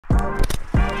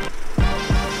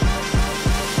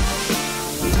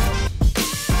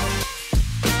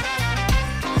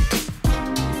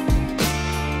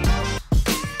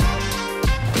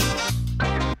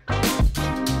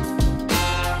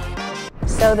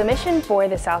So the mission for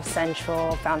the South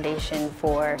Central Foundation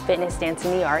for Fitness, Dance,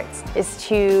 and the Arts is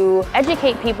to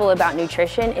educate people about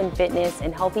nutrition and fitness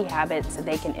and healthy habits that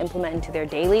they can implement into their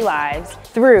daily lives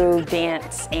through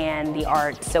dance and the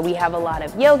arts. So we have a lot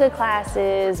of yoga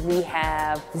classes, we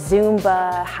have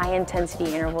Zumba, high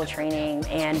intensity interval training,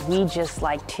 and we just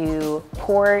like to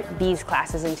pour these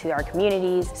classes into our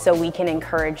communities so we can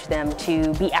encourage them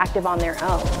to be active on their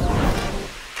own.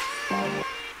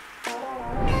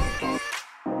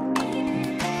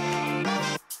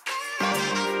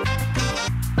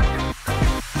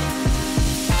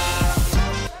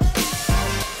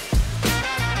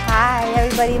 Hi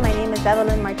everybody, my name is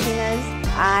Evelyn Martinez.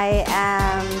 I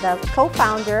am the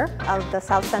co-founder of the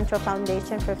South Central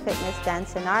Foundation for Fitness,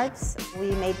 Dance, and Arts.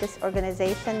 We made this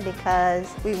organization because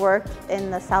we worked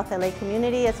in the South LA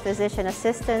community as physician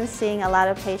assistants, seeing a lot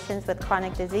of patients with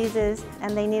chronic diseases,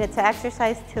 and they needed to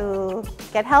exercise to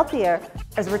get healthier.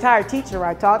 As a retired teacher,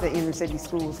 I taught the inner city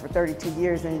schools for 32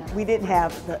 years, and we didn't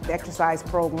have the exercise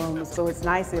programs, so it's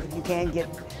nice if you can get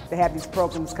to have these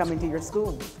programs come into your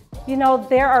school. You know,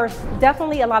 there are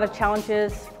definitely a lot of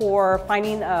challenges for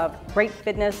finding great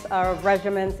fitness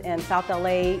regimens in South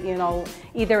LA. You know,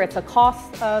 either it's a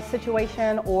cost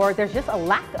situation or there's just a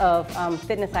lack of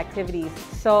fitness activities.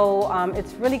 So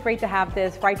it's really great to have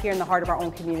this right here in the heart of our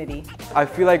own community. I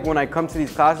feel like when I come to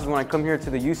these classes, when I come here to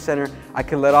the youth center, I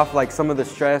can let off like some of the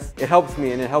stress. It helps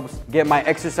me and it helps get my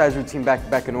exercise routine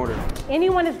back in order.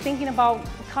 Anyone is thinking about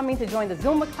coming to join the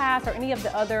Zumba class or any of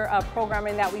the other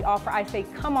programming that we offer, I say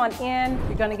come on in.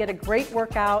 You're going to get a great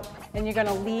workout and you're going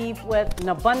to leave with an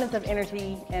abundance of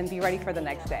energy and be ready for the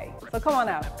next day. So come on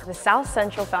out. The South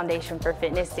Central Foundation for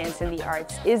Fitness, Dance, and the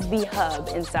Arts is the hub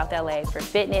in South LA for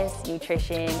fitness,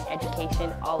 nutrition,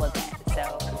 education, all of that.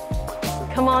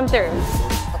 So come on through.